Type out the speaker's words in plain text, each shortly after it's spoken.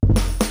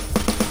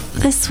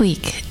This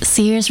week,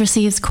 Sears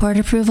receives court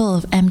approval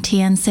of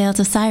MTN sale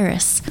to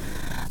Cyrus.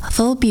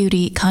 Full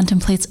Beauty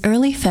contemplates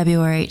early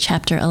February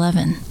Chapter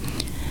 11.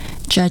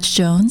 Judge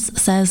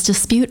Jones says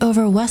dispute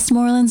over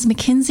Westmoreland's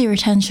McKinsey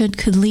retention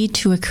could lead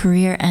to a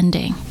career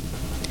ending.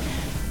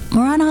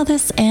 More on all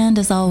this and,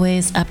 as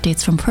always,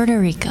 updates from Puerto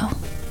Rico.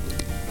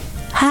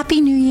 Happy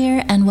New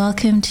Year and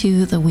welcome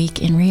to the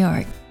Week in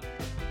Reorg.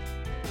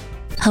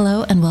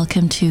 Hello and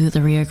welcome to the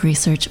Reorg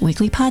Research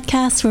Weekly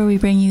Podcast, where we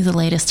bring you the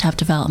latest top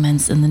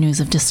developments in the news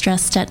of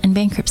distress, debt, and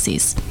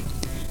bankruptcies.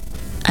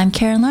 I'm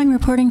Karen Lang,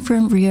 reporting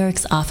from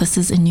Reorg's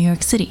offices in New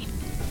York City.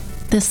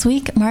 This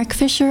week, Mark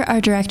Fisher, our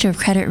Director of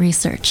Credit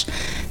Research,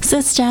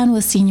 sits down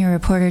with senior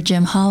reporter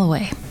Jim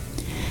Holloway.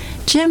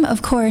 Jim,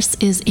 of course,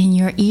 is in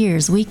your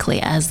ears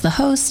weekly as the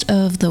host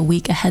of the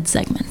Week Ahead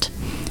segment.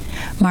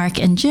 Mark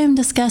and Jim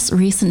discuss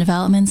recent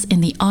developments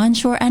in the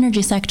onshore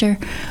energy sector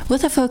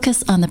with a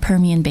focus on the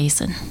Permian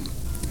Basin.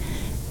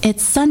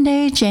 It's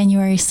Sunday,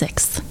 January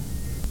 6th.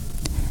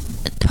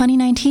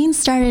 2019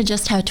 started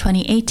just how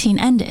 2018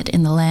 ended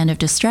in the land of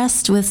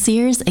distress, with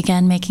Sears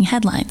again making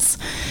headlines.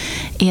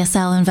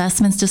 ESL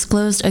Investments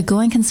disclosed a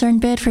going concern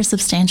bid for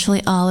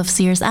substantially all of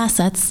Sears'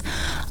 assets,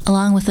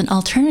 along with an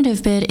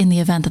alternative bid in the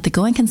event that the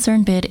going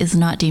concern bid is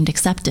not deemed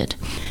accepted.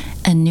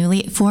 A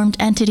newly formed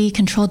entity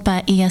controlled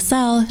by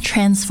ESL,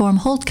 Transform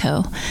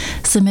Holdco,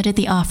 submitted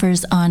the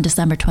offers on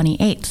December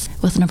 28th,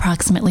 with an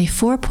approximately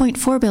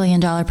 $4.4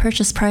 billion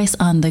purchase price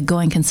on the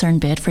going concern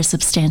bid for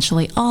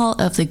substantially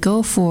all of the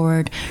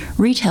go-forward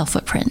retail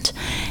footprint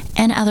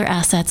and other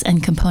assets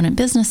and component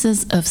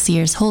businesses of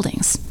Sears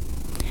Holdings.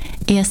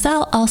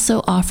 ESL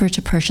also offered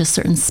to purchase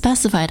certain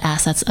specified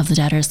assets of the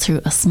debtors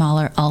through a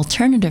smaller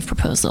alternative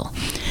proposal,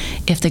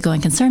 if the going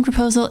concern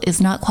proposal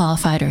is not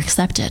qualified or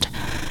accepted.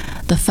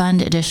 The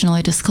fund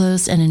additionally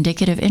disclosed an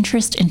indicative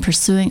interest in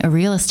pursuing a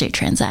real estate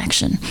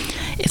transaction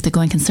if the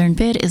going concern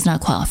bid is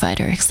not qualified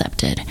or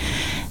accepted.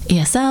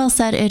 ESL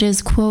said it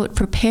is, quote,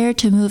 prepared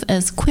to move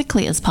as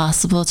quickly as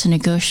possible to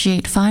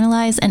negotiate,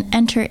 finalize, and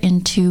enter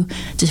into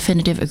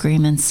definitive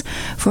agreements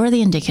for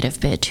the indicative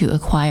bid to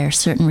acquire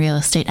certain real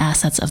estate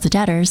assets of the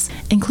debtors,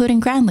 including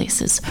ground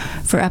leases,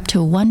 for up to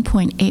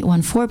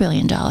 $1.814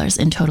 billion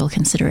in total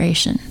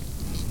consideration.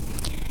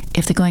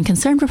 If the going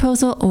concern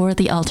proposal or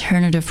the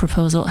alternative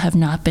proposal have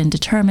not been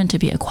determined to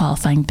be a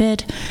qualifying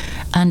bid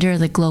under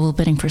the Global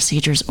Bidding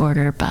Procedures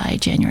Order by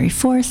January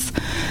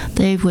 4th,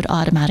 they would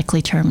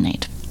automatically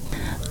terminate.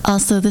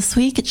 Also this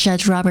week,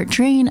 Judge Robert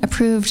Drain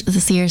approved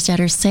the Sears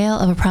debtors' sale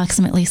of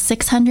approximately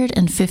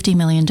 $650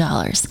 million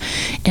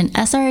in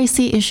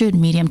SRAC-issued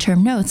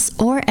medium-term notes,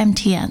 or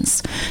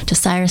MTNs, to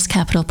Cyrus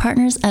Capital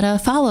Partners at a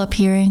follow-up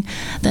hearing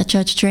that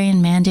Judge Drain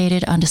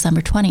mandated on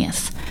December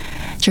 20th.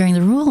 During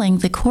the ruling,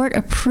 the court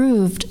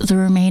approved the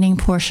remaining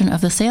portion of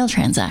the sale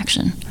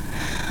transaction.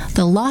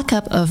 The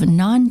lockup of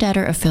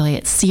non-debtor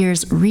affiliate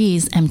Sears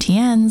Re's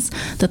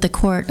MTNs that the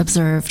court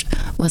observed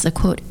was a,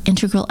 quote,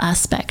 integral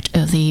aspect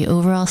of the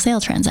overall sale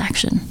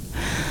transaction.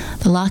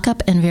 The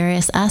lockup and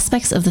various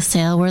aspects of the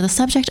sale were the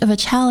subject of a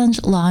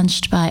challenge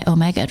launched by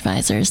Omega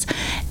Advisors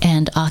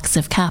and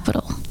Oxiv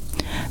Capital.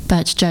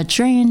 But Judge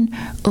Drain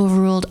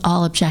overruled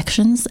all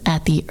objections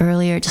at the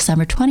earlier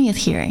December 20th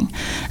hearing,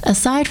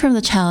 aside from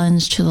the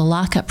challenge to the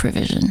lockup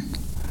provision.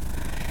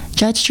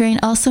 Judge Drain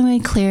also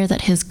made clear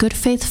that his good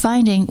faith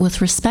finding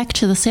with respect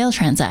to the sale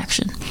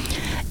transaction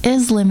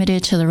is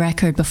limited to the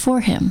record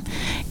before him,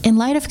 in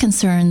light of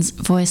concerns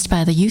voiced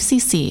by the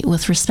UCC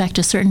with respect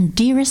to certain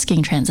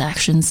de-risking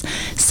transactions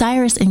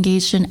Cyrus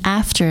engaged in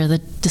after the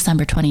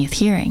December 20th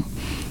hearing.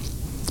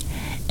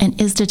 An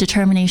ISDA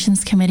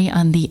Determinations Committee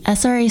on the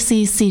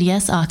SRAC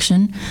CDS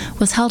auction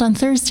was held on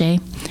Thursday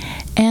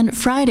and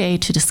Friday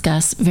to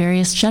discuss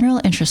various general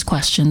interest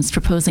questions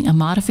proposing a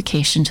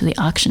modification to the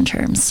auction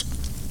terms.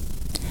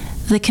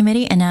 The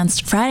committee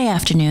announced Friday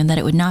afternoon that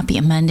it would not be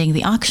amending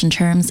the auction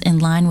terms in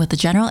line with the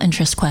general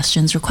interest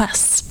questions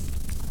requests.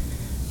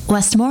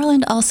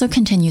 Westmoreland also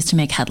continues to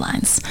make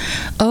headlines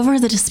over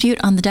the dispute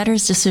on the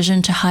debtor's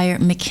decision to hire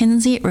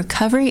McKinsey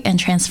Recovery and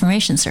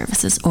Transformation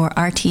Services, or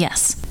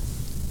RTS.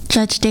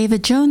 Judge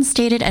David Jones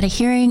stated at a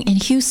hearing in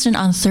Houston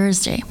on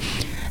Thursday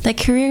that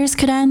careers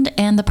could end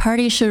and the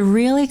parties should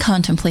really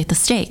contemplate the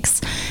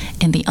stakes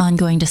in the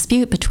ongoing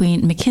dispute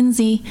between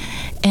McKinsey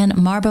and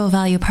Marbo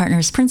Value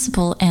Partners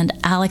principal and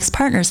Alex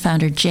Partners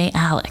founder Jay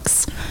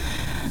Alex.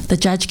 The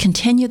judge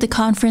continued the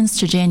conference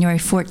to January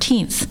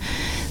 14th,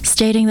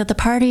 stating that the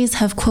parties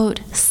have,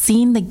 quote,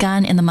 seen the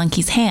gun in the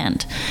monkey's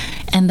hand,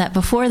 and that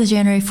before the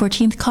January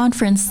 14th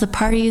conference, the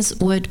parties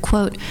would,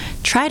 quote,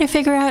 try to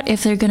figure out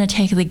if they're going to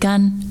take the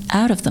gun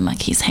out of the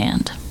monkey's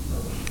hand.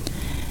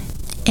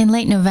 In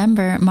late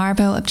November,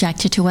 Marbo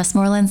objected to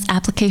Westmoreland's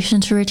application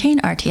to retain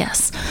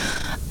RTS,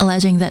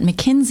 alleging that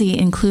McKinsey,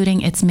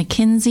 including its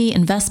McKinsey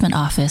Investment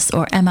Office,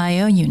 or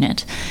MIO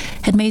unit,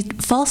 had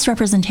made false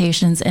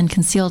representations and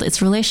concealed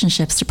its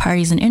relationships to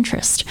parties in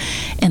interest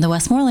in the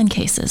Westmoreland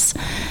cases,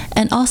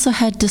 and also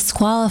had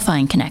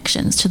disqualifying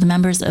connections to the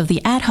members of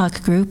the ad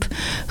hoc group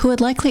who would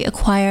likely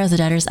acquire the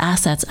debtor's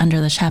assets under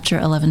the Chapter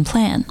 11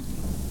 plan.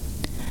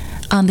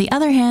 On the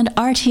other hand,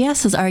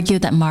 RTS has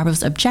argued that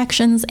Marbo's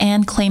objections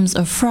and claims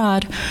of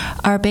fraud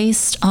are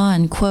based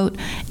on, quote,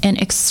 an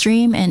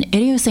extreme and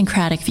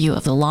idiosyncratic view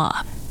of the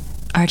law.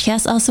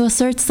 RTS also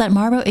asserts that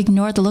Marbo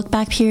ignored the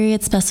look-back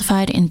period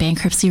specified in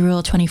Bankruptcy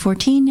Rule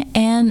 2014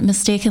 and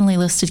mistakenly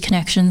listed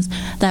connections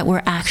that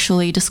were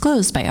actually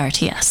disclosed by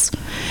RTS.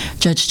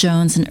 Judge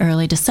Jones in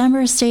early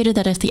December stated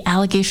that if the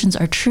allegations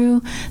are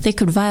true, they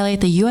could violate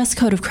the U.S.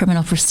 Code of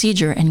Criminal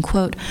Procedure and,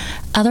 quote,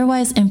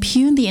 otherwise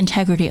impugn the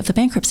integrity of the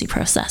bankruptcy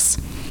process.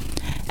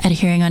 At a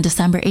hearing on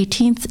December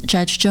 18th,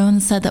 Judge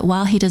Jones said that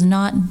while he does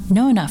not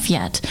know enough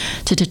yet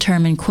to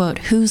determine, quote,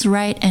 who's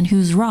right and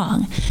who's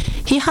wrong,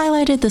 he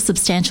highlighted the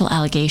substantial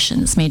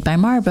allegations made by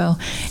Marbo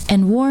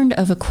and warned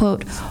of a,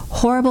 quote,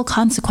 horrible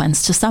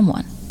consequence to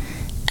someone.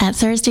 At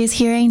Thursday's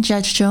hearing,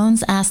 Judge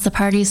Jones asked the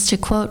parties to,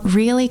 quote,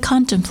 really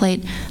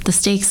contemplate the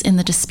stakes in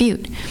the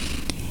dispute.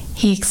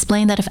 He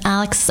explained that if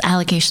Alex's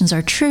allegations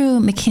are true,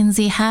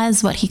 McKinsey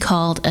has what he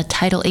called a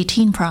Title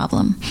 18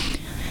 problem,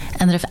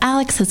 and that if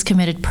Alex has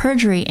committed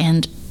perjury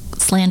and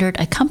slandered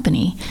a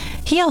company,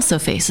 he also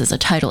faces a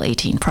Title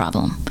 18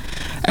 problem,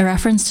 a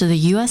reference to the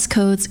U.S.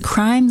 Code's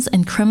Crimes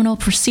and Criminal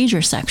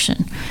Procedure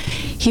section.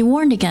 He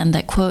warned again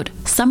that, quote,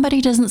 somebody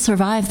doesn't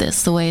survive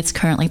this the way it's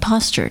currently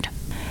postured.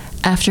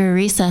 After a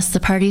recess, the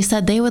parties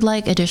said they would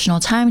like additional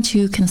time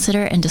to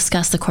consider and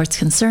discuss the court's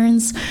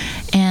concerns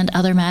and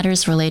other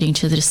matters relating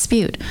to the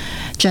dispute.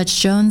 Judge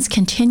Jones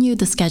continued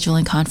the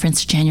scheduling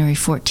conference to January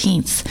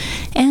 14th,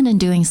 and in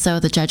doing so,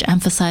 the judge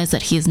emphasized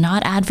that he is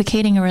not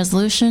advocating a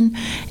resolution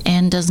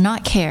and does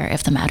not care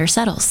if the matter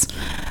settles.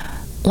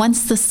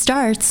 Once this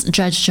starts,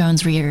 Judge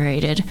Jones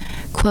reiterated,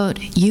 quote,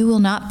 you will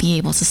not be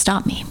able to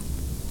stop me.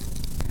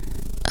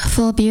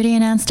 Full Beauty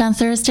announced on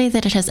Thursday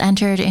that it has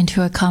entered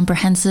into a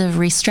comprehensive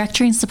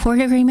restructuring support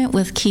agreement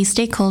with key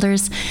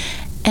stakeholders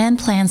and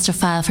plans to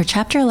file for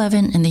Chapter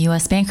 11 in the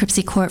U.S.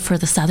 Bankruptcy Court for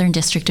the Southern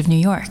District of New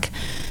York.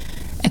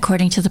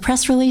 According to the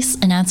press release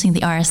announcing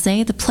the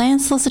RSA, the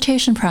planned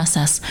solicitation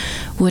process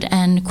would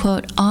end,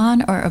 quote,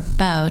 on or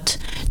about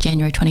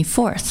January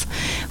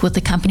 24th, with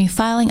the company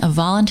filing a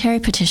voluntary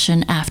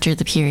petition after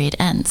the period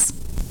ends.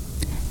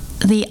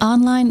 The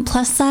online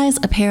plus-size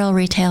apparel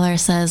retailer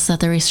says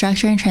that the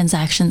restructuring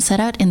transaction set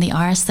out in the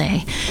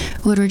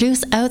RSA would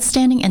reduce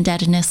outstanding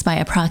indebtedness by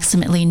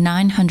approximately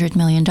 $900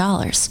 million.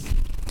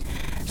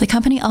 The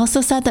company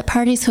also said that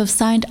parties who have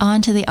signed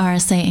on to the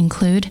RSA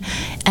include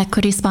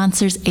equity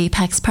sponsors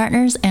Apex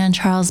Partners and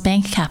Charles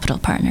Bank Capital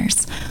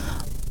Partners,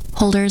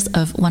 holders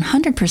of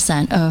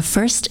 100% of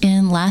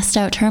first-in,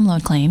 last-out term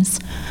loan claims,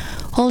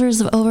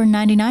 holders of over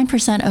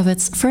 99% of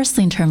its first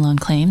lien term loan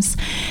claims,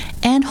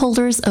 and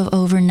holders of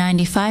over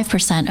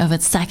 95% of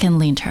its second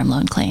lien term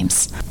loan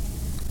claims.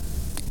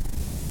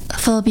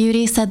 Full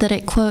Beauty said that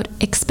it, quote,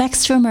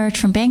 expects to emerge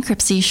from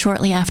bankruptcy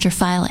shortly after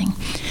filing,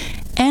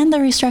 and the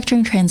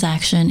restructuring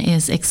transaction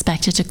is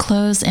expected to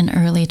close in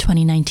early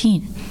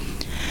 2019.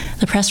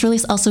 The press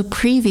release also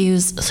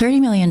previews $30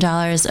 million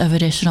of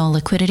additional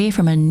liquidity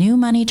from a new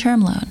money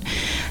term loan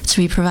to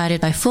be provided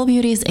by Full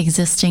Beauty's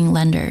existing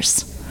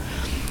lenders.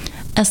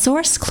 A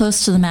source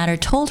close to the matter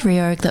told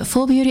Reorg that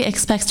Full Beauty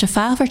expects to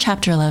file for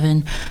Chapter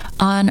 11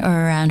 on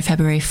or around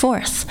February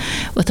 4th,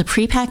 with a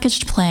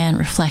prepackaged plan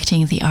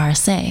reflecting the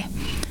RSA.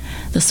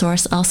 The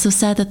source also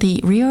said that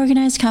the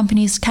reorganized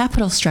company's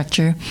capital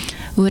structure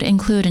would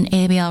include an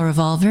ABL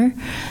revolver,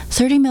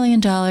 $30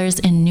 million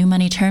in new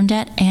money term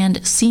debt,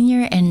 and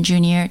senior and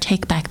junior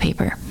take-back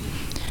paper.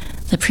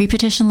 The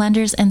pre-petition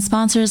lenders and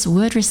sponsors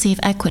would receive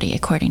equity,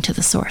 according to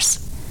the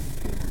source.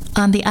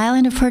 On the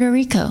island of Puerto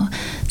Rico,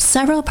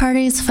 several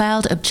parties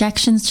filed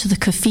objections to the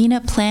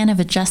COFINA Plan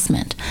of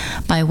Adjustment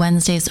by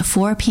Wednesday's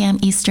 4 p.m.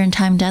 Eastern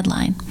Time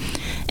deadline,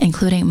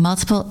 including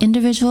multiple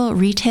individual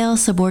retail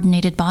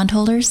subordinated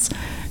bondholders,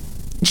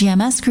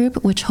 GMS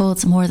Group, which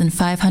holds more than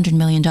 $500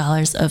 million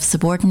of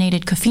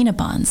subordinated COFINA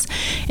bonds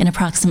in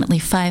approximately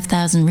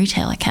 5,000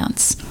 retail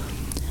accounts,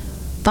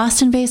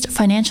 Boston-based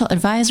financial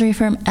advisory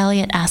firm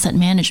Elliott Asset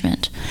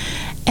Management,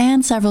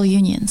 and several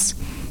unions.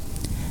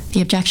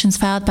 The objections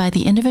filed by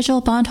the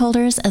individual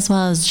bondholders, as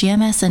well as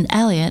GMS and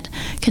Elliott,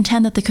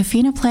 contend that the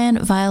COFINA plan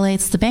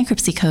violates the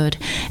Bankruptcy Code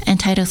and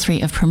Title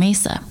III of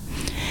PROMESA,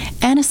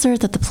 and assert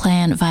that the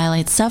plan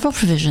violates several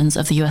provisions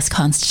of the U.S.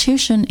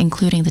 Constitution,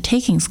 including the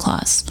Takings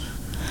Clause.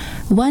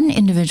 One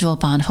individual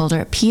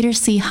bondholder, Peter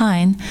C.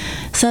 Hine,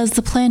 says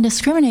the plan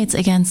discriminates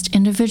against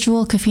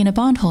individual COFINA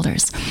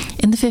bondholders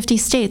in the 50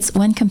 states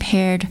when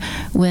compared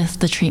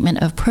with the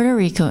treatment of Puerto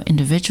Rico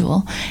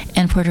individual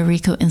and Puerto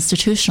Rico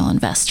institutional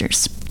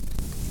investors.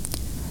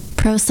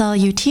 Procel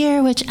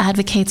UTIER, which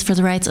advocates for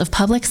the rights of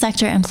public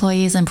sector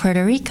employees in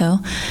Puerto Rico,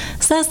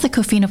 says the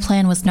COFINA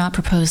plan was not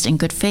proposed in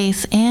good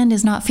faith and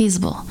is not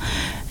feasible,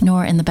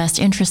 nor in the best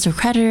interest of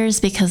creditors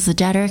because the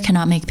debtor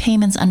cannot make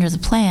payments under the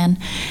plan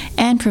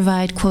and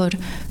provide, quote,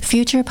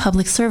 future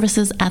public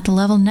services at the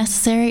level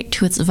necessary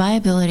to its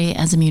viability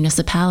as a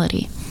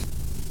municipality.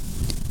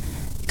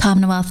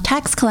 Commonwealth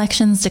tax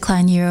collections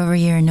declined year over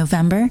year in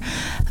November,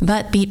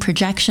 but beat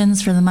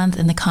projections for the month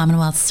in the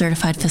Commonwealth's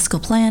Certified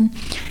Fiscal Plan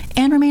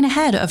and remain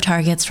ahead of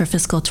targets for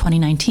fiscal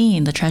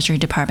 2019, the Treasury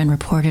Department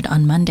reported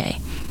on Monday.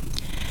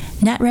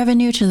 Net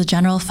revenue to the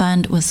general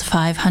fund was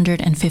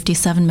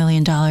 $557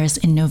 million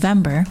in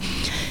November,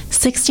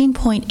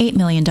 $16.8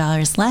 million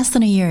less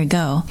than a year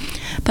ago,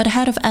 but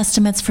ahead of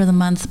estimates for the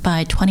month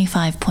by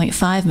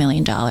 $25.5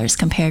 million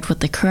compared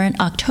with the current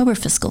October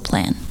fiscal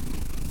plan.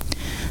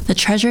 The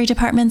Treasury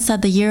Department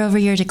said the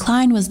year-over-year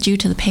decline was due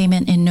to the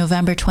payment in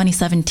November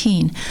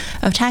 2017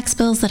 of tax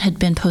bills that had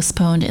been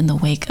postponed in the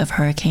wake of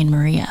Hurricane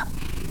Maria.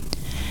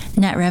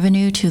 Net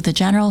revenue to the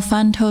general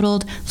fund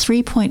totaled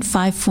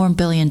 $3.54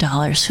 billion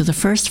through the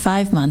first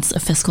 5 months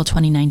of fiscal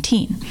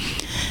 2019,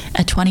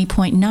 a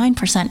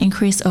 20.9%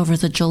 increase over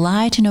the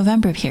July to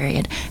November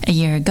period a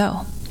year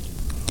ago.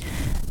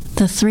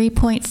 The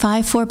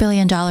 $3.54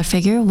 billion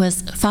figure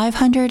was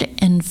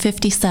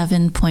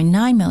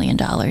 $557.9 million,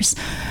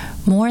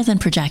 more than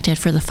projected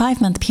for the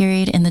 5-month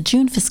period in the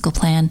June fiscal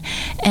plan,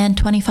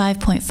 and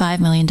 $25.5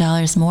 million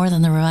more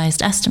than the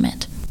revised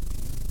estimate.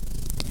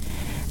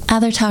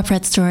 Other top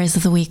read stories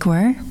of the week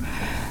were: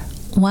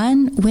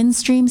 1.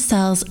 Windstream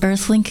sells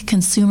Earthlink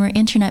consumer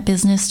internet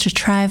business to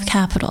Trive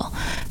Capital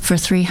for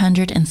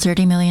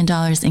 $330 million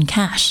in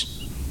cash.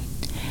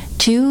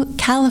 2.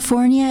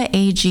 California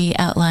AG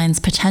outlines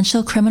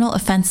potential criminal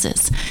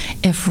offenses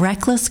if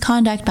reckless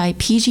conduct by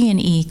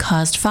PG&E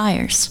caused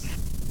fires.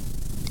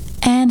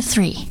 And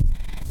 3.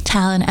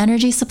 Talen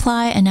Energy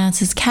Supply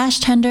announces cash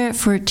tender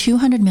for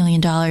 $200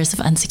 million of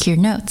unsecured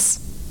notes.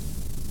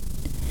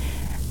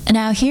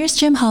 Now here's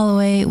Jim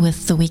Holloway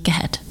with the week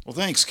ahead. Well,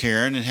 thanks,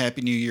 Karen, and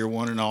Happy New Year,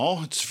 one and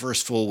all. It's the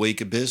first full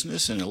week of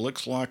business, and it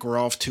looks like we're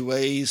off to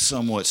a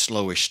somewhat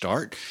slowish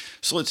start,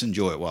 so let's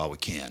enjoy it while we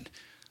can.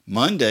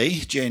 Monday,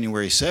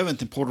 January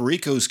 7th, in Puerto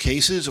Rico's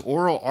cases,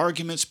 oral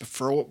arguments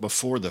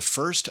before the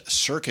First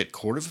Circuit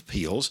Court of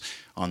Appeals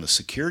on the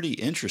security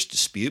interest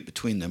dispute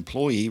between the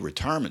employee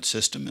retirement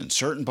system and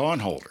certain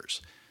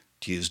bondholders.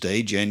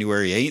 Tuesday,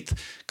 January 8th,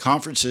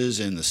 conferences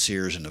in the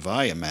Sears and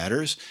Avaya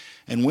matters.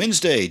 And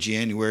Wednesday,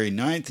 January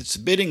 9th, it's the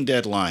bidding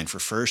deadline for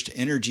First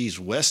Energy's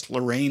West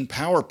Lorraine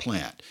power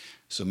plant.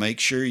 So make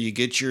sure you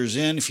get yours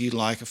in if you'd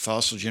like a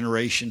fossil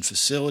generation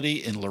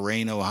facility in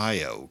Lorain,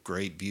 Ohio.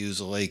 Great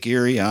views of Lake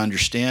Erie, I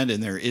understand,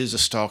 and there is a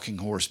stalking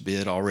horse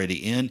bid already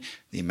in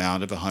the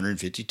amount of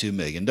 $152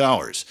 million.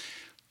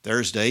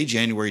 Thursday,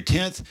 January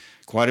 10th,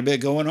 quite a bit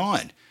going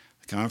on.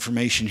 The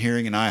confirmation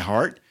hearing in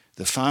iHeart,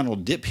 the final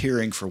DIP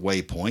hearing for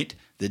Waypoint,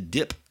 the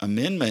DIP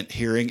amendment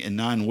hearing in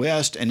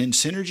NineWest, and in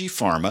Synergy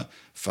Pharma,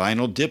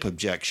 final DIP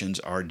objections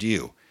are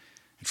due.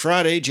 And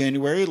Friday,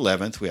 January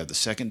 11th, we have the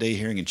second day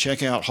hearing in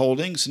Checkout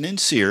Holdings, and in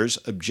Sears,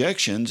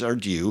 objections are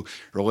due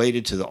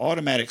related to the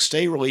automatic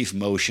stay relief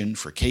motion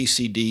for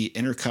KCD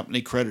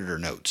intercompany creditor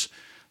notes.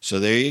 So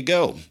there you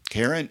go.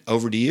 Karen,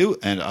 over to you,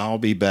 and I'll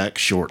be back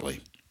shortly.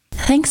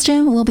 Thanks,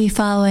 Jim. We'll be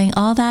following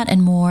all that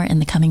and more in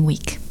the coming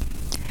week.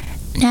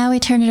 Now we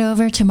turn it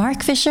over to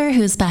Mark Fisher,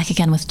 who's back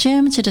again with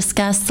Jim to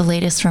discuss the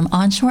latest from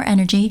onshore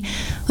energy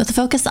with a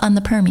focus on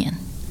the Permian.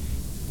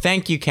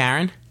 Thank you,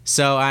 Karen.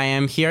 So I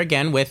am here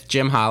again with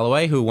Jim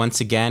Holloway, who once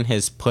again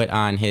has put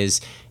on his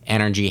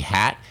energy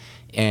hat,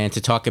 and to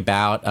talk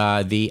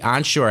about the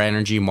onshore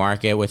energy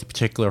market with a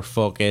particular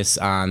focus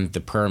on the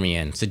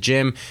Permian. So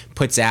Jim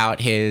puts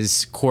out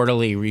his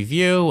quarterly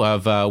review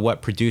of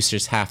what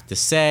producers have to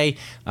say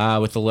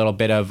with a little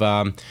bit of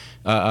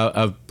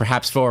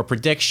perhaps forward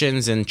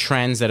predictions and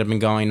trends that have been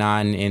going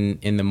on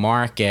in the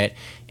market.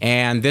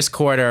 And this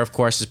quarter, of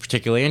course, is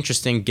particularly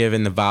interesting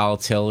given the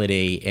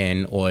volatility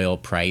in oil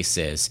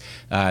prices.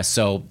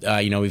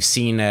 We've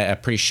seen a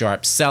pretty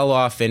sharp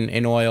sell-off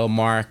in oil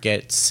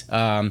markets,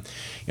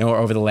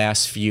 over the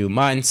last few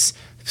months.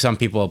 Some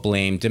people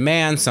blame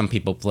demand, some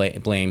people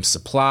blame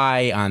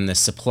supply. On the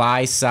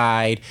supply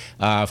side,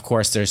 of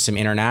course, there's some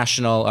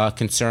international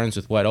concerns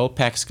with what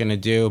OPEC's going to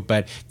do,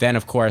 but then,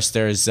 of course,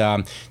 there's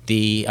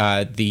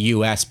the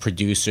U.S.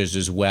 producers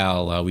as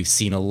well. We've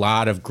seen a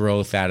lot of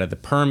growth out of the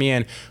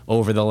Permian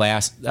over the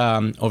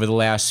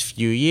last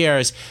few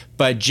years,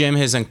 but Jim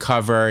has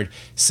uncovered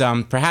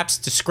some perhaps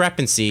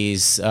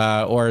discrepancies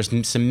or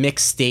some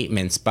mixed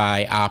statements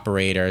by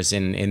operators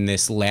in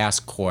this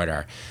last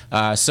quarter.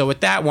 So with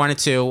that, wanted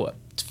to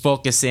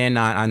focus in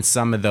on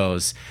some of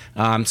those.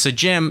 So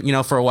Jim,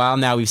 for a while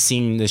now, we've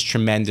seen this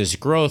tremendous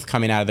growth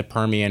coming out of the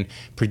Permian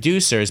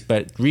producers,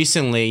 but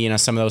recently,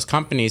 some of those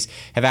companies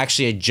have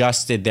actually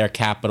adjusted their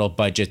capital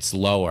budgets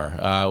lower.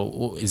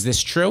 Is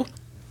this true?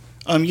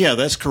 Yeah,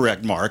 that's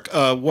correct, Mark.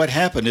 What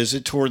happened is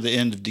that toward the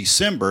end of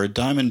December,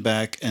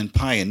 Diamondback and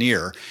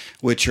Pioneer,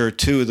 which are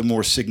two of the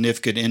more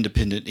significant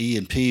independent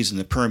E&Ps in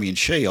the Permian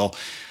Shale,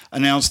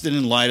 announced that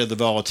in light of the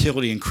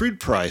volatility in crude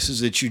prices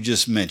that you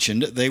just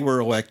mentioned, they were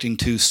electing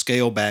to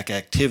scale back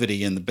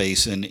activity in the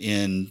basin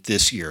in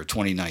this year,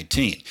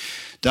 2019.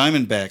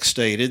 Diamondback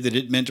stated that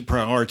it meant to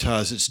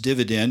prioritize its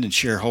dividend and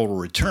shareholder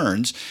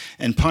returns,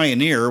 and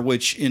Pioneer,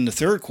 which in the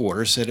third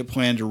quarter said it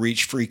planned to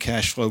reach free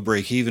cash flow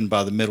break-even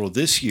by the middle of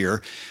this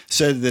year,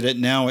 said that it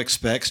now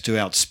expects to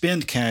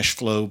outspend cash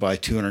flow by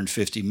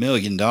 $250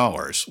 million,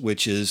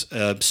 which is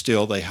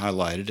still, they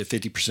highlighted, a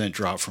 50%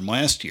 drop from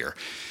last year.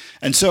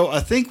 And so I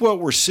think what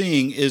we're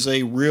seeing is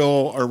a real,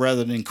 or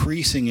rather an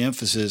increasing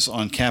emphasis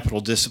on capital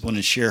discipline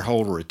and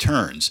shareholder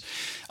returns.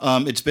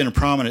 It's been a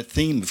prominent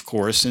theme, of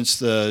course, since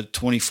the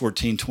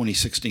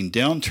 2014-2016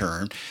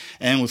 downturn.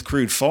 And with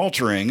crude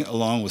faltering,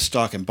 along with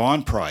stock and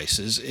bond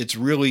prices, it's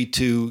really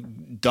come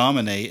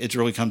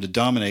to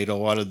dominate a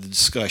lot of the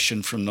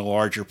discussion from the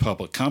larger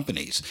public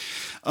companies.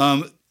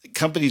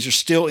 Companies are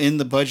still in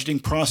the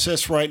budgeting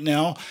process right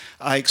now.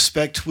 I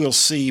expect we'll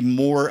see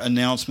more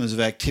announcements of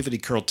activity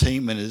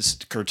curtailment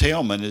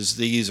as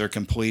these are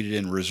completed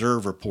and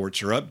reserve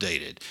reports are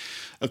updated.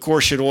 Of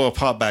course, should oil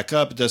pop back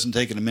up, it doesn't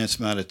take an immense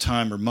amount of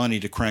time or money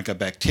to crank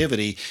up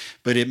activity,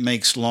 but it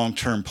makes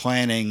long-term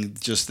planning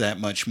just that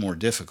much more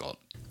difficult.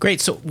 Great.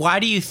 So why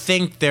do you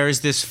think there's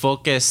this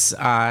focus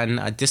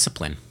on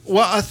discipline?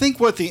 Well, I think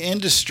what the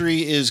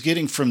industry is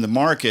getting from the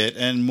market,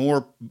 and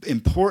more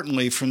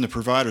importantly from the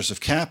providers of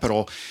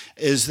capital,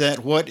 is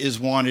that what is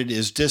wanted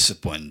is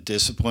discipline.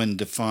 Discipline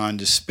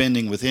defined as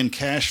spending within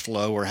cash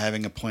flow or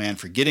having a plan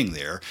for getting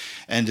there,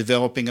 and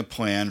developing a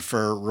plan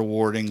for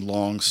rewarding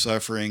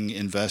long-suffering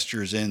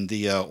investors in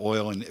the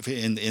oil and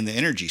in the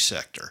energy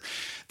sector.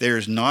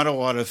 There's not a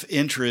lot of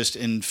interest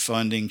in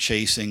funding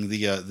chasing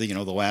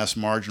the last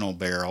marginal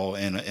barrel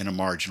in a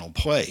marginal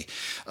play.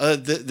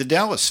 The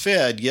Dallas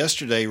Fed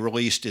yesterday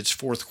released its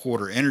fourth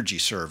quarter energy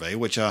survey,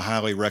 which I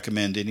highly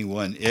recommend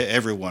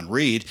everyone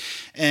read,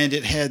 and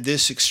it had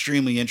this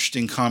extremely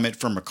interesting comment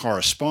from a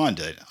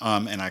correspondent,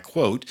 and I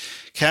quote,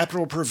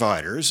 "Capital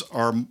providers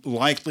are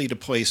likely to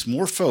place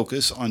more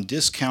focus on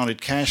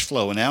discounted cash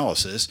flow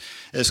analysis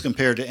as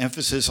compared to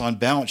emphasis on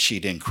balance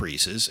sheet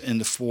increases in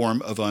the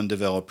form of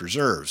undeveloped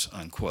reserves,"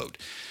 unquote.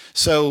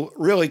 So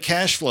really,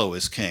 cash flow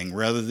is king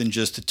rather than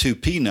just the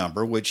 2P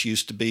number, which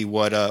used to be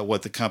what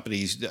the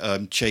companies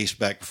chased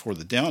back before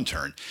the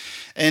downturn.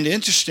 And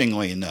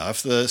interestingly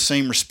enough, the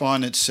same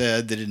respondent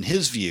said that in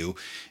his view,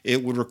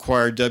 it would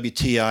require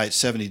WTI at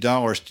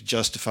 $70 to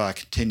justify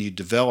continued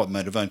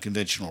development of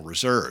unconventional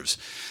reserves.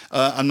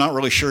 I'm not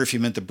really sure if you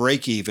meant the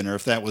break-even or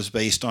if that was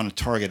based on a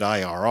target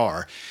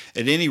IRR.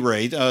 At any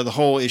rate, the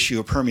whole issue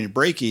of Permian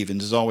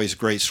break-evens is always a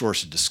great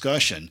source of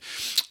discussion.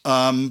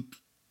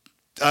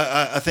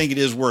 I think it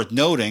is worth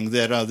noting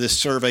that this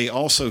survey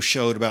also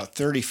showed about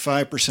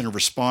 35% of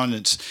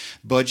respondents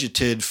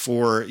budgeted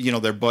for,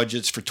 their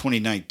budgets for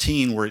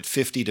 2019 were at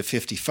 50 to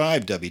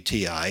 55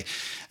 WTI,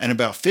 and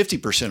about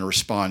 50% of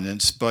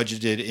respondents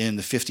budgeted in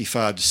the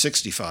 $55 to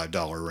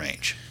 $65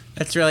 range.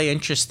 That's really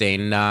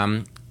interesting.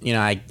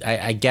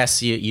 I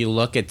guess you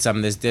look at some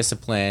of this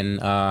discipline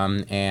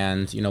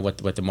and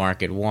what the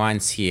market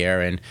wants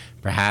here, and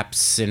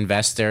perhaps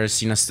investors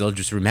still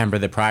just remember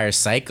the prior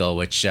cycle,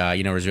 which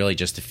was really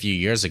just a few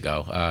years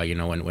ago.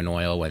 When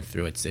oil went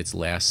through its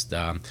last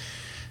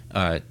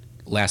bit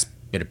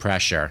of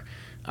pressure.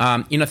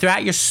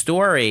 Throughout your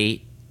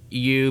story,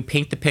 you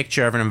paint the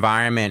picture of an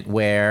environment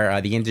where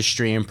the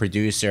industry and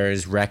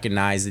producers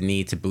recognize the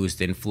need to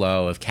boost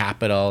inflow of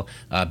capital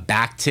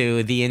back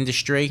to the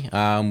industry,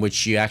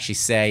 which you actually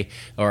say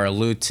or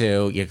allude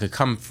to could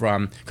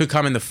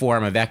come in the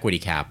form of equity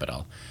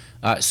capital.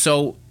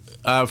 So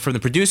from the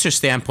producer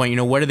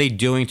standpoint, what are they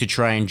doing to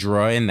try and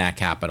draw in that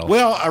capital?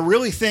 Well, I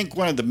really think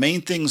one of the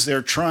main things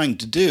they're trying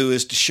to do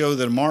is to show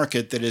the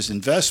market that as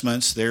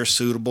investments, they're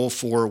suitable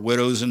for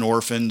widows and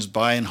orphans,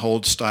 buy and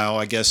hold style,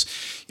 I guess,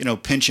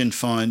 pension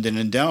fund and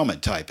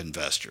endowment type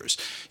investors.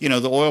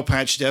 The oil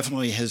patch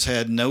definitely has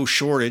had no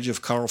shortage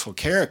of colorful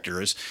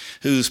characters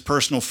whose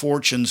personal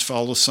fortunes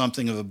follow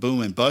something of a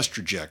boom and bust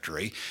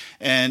trajectory.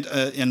 And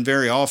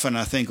very often,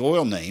 I think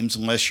oil names,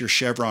 unless you're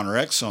Chevron or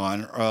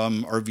Exxon,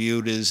 are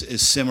viewed as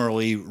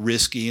similarly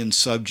risky and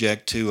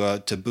subject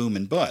to boom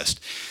and bust.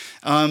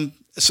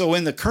 So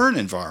in the current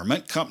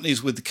environment,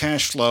 companies with the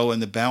cash flow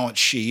and the balance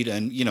sheet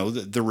and,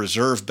 the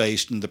reserve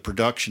base and the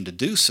production to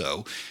do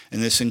so,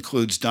 and this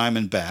includes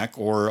Diamondback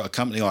or a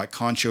company like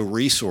Concho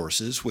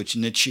Resources, which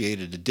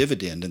initiated a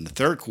dividend in the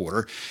third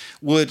quarter,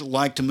 would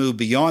like to move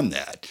beyond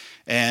that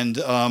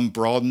and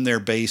broaden their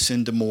base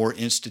into more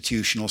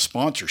institutional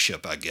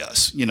sponsorship, I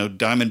guess.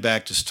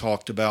 Diamondback has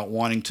talked about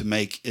wanting to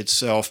make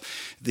itself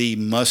the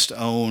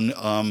must-own,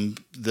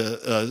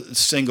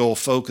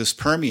 single-focused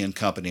Permian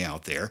company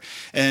out there.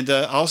 And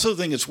I also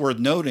think it's worth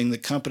noting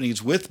that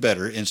companies with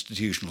better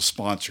institutional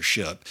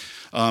sponsorship,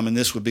 and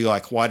this would be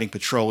like Whiting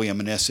Petroleum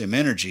and SM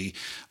Energy,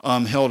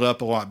 held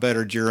up a lot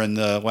better during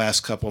the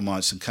last couple of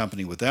months than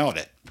company without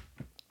it.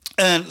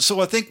 And so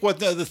I think what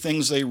the other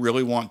things they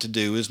really want to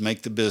do is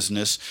make the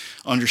business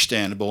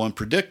understandable and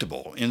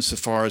predictable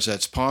insofar as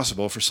that's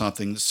possible for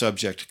something that's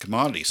subject to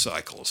commodity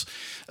cycles.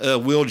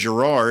 Will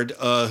Gerard,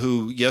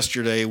 who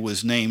yesterday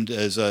was named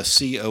as a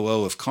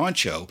COO of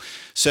Concho,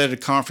 said at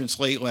a conference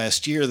late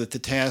last year that the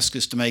task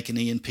is to make an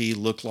E&P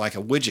look like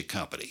a widget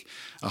company,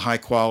 a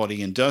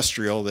high-quality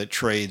industrial that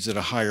trades at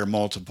a higher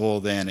multiple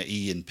than an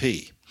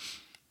E&P.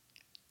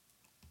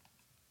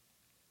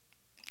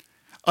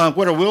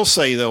 What I will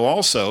say, though,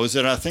 also, is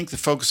that I think the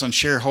focus on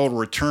shareholder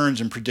returns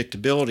and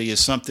predictability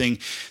is something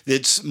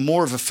that's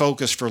more of a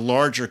focus for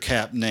larger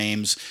cap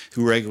names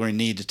who regularly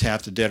need to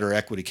tap the debt or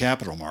equity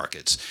capital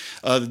markets.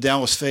 The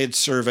Dallas Fed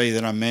survey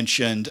that I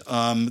mentioned,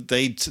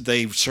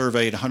 they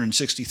surveyed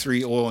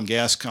 163 oil and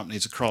gas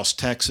companies across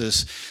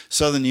Texas,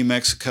 southern New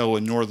Mexico,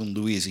 and northern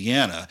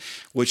Louisiana,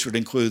 which would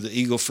include the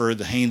Eagle Ford,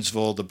 the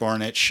Haynesville, the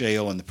Barnett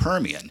Shale, and the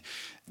Permian.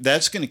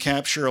 That's going to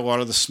capture a lot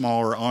of the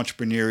smaller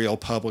entrepreneurial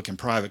public and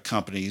private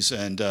companies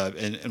and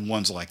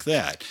ones like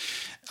that.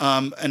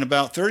 And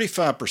about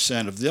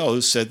 35% of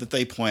those said that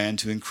they plan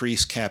to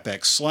increase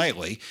CapEx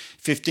slightly.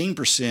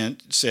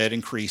 15% said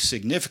increase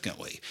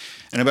significantly.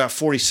 And about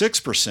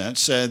 46%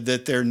 said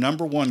that their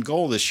number one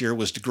goal this year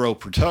was to grow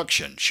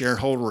production.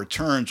 Shareholder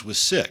returns was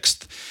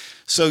sixth.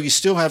 So you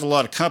still have a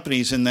lot of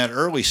companies in that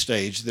early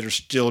stage that are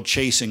still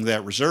chasing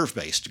that reserve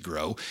base to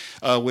grow,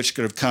 which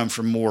could have come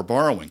from more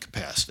borrowing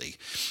capacity.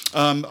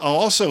 I'll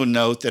also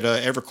note that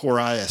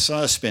Evercore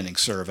ISI spending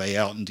survey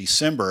out in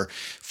December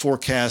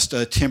forecast a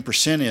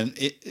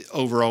 10%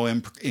 overall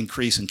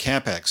increase in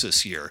CapEx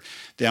this year,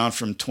 down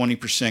from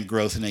 20%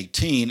 growth in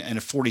 18 and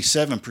a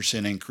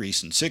 47%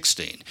 increase in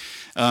 16.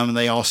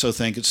 They also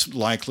think it's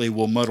likely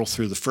will muddle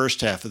through the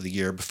first half of the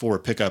year before a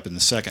pickup in the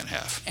second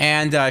half.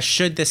 And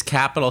should this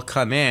capital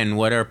come in,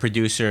 what are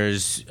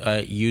producers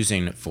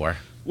using it for?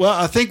 Well,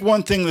 I think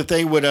one thing that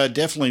they would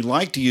definitely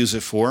like to use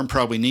it for and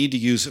probably need to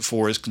use it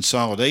for is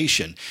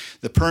consolidation.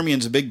 The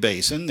Permian's a big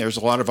basin. There's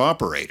a lot of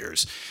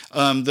operators.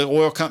 The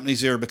oil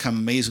companies there have become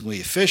amazingly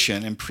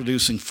efficient and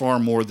producing far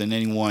more than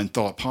anyone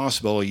thought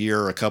possible a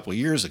year or a couple of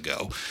years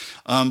ago.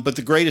 But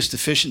the greatest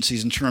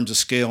efficiencies in terms of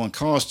scale and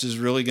cost is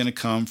really going to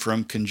come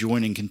from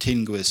conjoining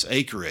contiguous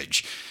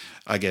acreage,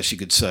 I guess you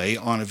could say,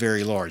 on a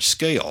very large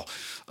scale.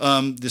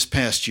 This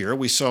past year,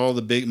 we saw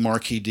the big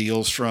marquee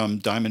deals from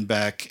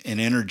Diamondback and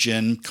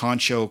Energen,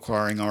 Concho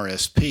acquiring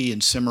RSP,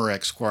 and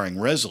Cimarex acquiring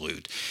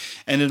Resolute.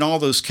 And in all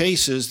those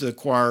cases, the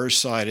acquirers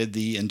cited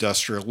the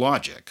industrial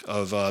logic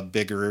of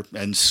bigger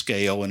and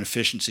scale and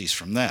efficiencies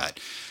from that.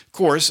 Of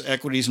course,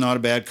 equity is not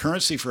a bad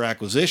currency for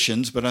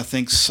acquisitions, but I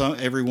think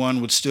everyone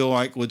would still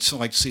like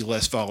to see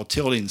less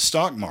volatility in the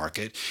stock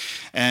market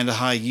and a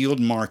high yield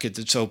market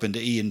that's open to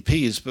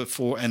E&Ps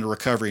and a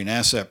recovery in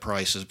asset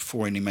prices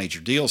before any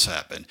major deals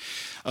happen.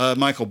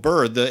 Michael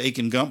Bird, the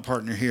Aiken Gump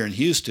partner here in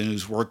Houston,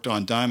 who's worked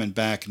on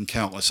Diamondback and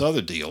countless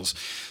other deals,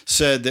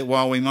 said that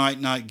while we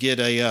might not get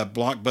a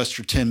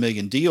blockbuster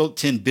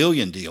 $10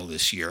 billion deal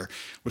this year,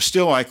 we're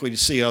still likely to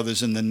see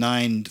others in the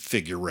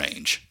 9-figure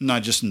range,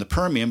 not just in the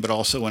Permian, but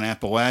also in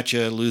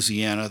Appalachia,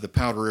 Louisiana, the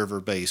Powder River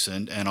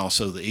Basin, and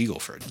also the Eagle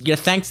Ford. Yeah,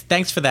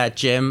 thanks for that,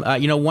 Jim.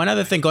 One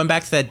other thing, going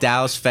back to that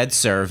Dallas Fed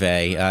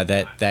survey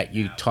that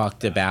you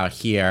talked about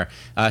here,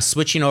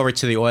 switching over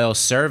to the oil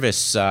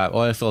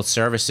field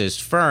services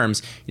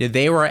firms,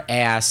 they were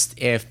asked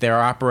if their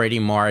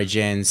operating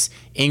margins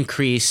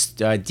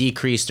increased,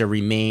 decreased, or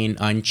remain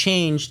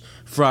unchanged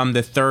from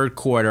the third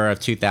quarter of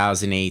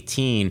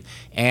 2018.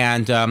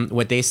 And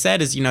what they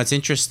said is, it's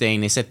interesting.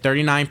 They said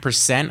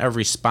 39% of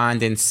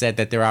respondents said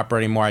that their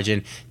operating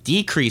margin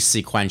decreased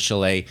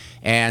sequentially,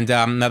 and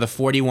another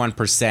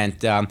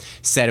 41%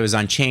 said it was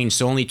unchanged.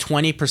 So only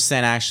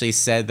 20% actually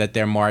said that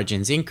their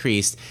margins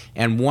increased.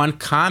 And one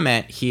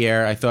comment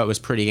here I thought was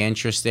pretty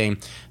interesting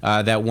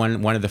that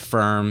one of the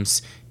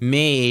firms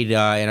made,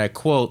 and I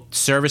quote,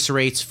 "Service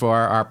rates for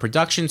our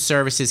production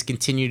services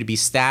continue to be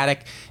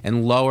static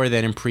and lower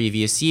than in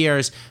previous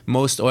years.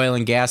 Most oil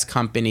and gas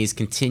companies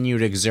continue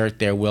to exert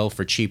their will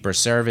for cheaper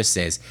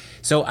services."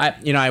 So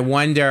I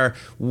wonder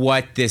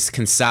what this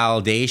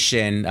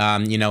consolidation,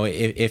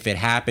 if it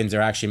happens or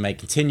actually might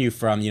continue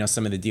from,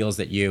 some of the deals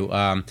that you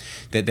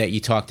that you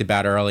talked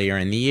about earlier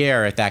in the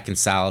year, if that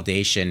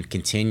consolidation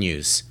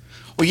continues.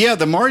 Well, yeah,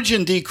 the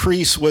margin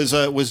decrease was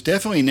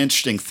definitely an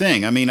interesting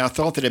thing. I mean, I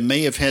thought that it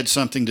may have had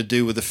something to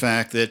do with the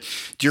fact that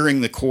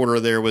during the quarter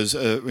there was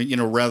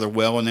rather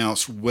well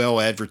announced, well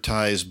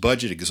advertised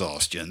budget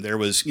exhaustion. There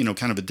was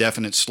kind of a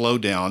definite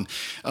slowdown.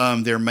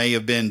 There may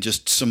have been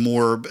just some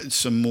more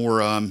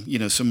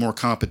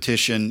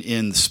competition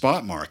in the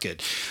spot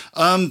market.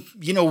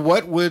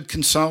 What would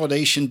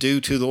consolidation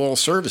do to the oil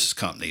services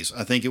companies?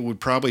 I think it would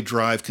probably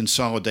drive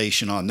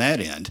consolidation on that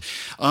end.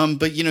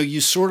 But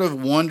you sort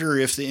of wonder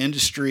if the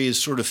industry industry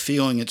is sort of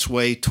feeling its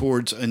way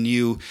towards a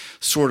new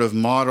sort of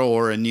model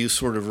or a new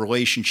sort of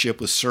relationship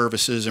with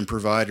services and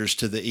providers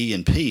to the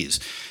E&Ps.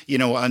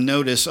 I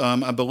notice,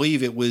 I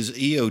believe it was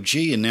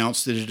EOG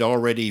announced that it had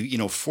already,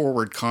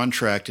 forward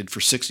contracted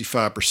for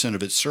 65%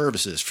 of its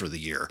services for the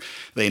year.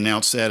 They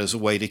announced that as a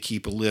way to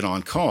keep a lid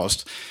on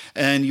cost.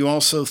 And you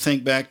also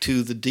think back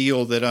to the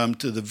deal that,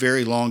 to the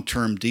very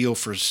long-term deal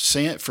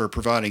for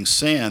providing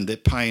sand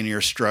that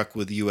Pioneer struck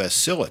with U.S.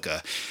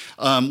 Silica.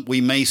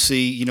 We may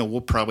see,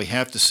 we'll probably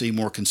have to see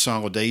more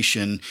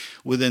consolidation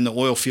within the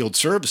oil field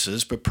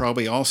services, but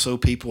probably also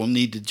people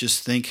need to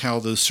just think how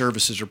those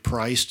services are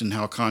priced and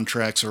how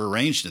contracts are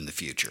arranged in the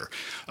future.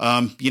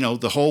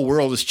 The whole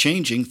world is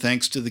changing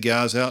thanks to the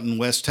guys out in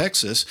West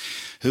Texas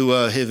who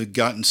have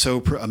gotten so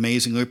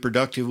amazingly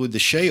productive with the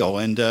shale.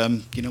 And,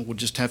 we'll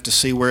just have to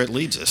see where it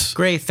leads us.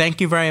 Great. Thank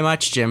you very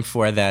much, Jim,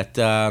 for that.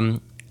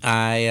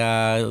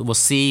 I will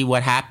see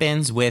what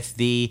happens with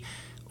the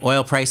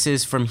oil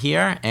prices from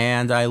here,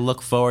 and I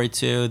look forward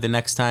to the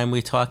next time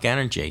we talk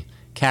energy.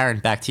 Karen,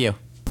 back to you.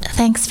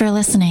 Thanks for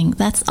listening.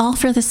 That's all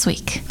for this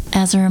week.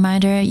 As a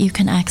reminder, you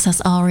can access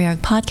all Reorg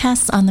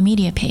podcasts on the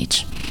media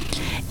page.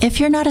 If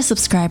you're not a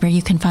subscriber,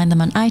 you can find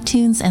them on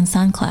iTunes and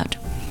SoundCloud.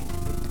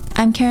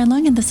 I'm Karen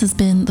Lung, and this has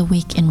been The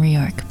Week in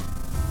Reorg.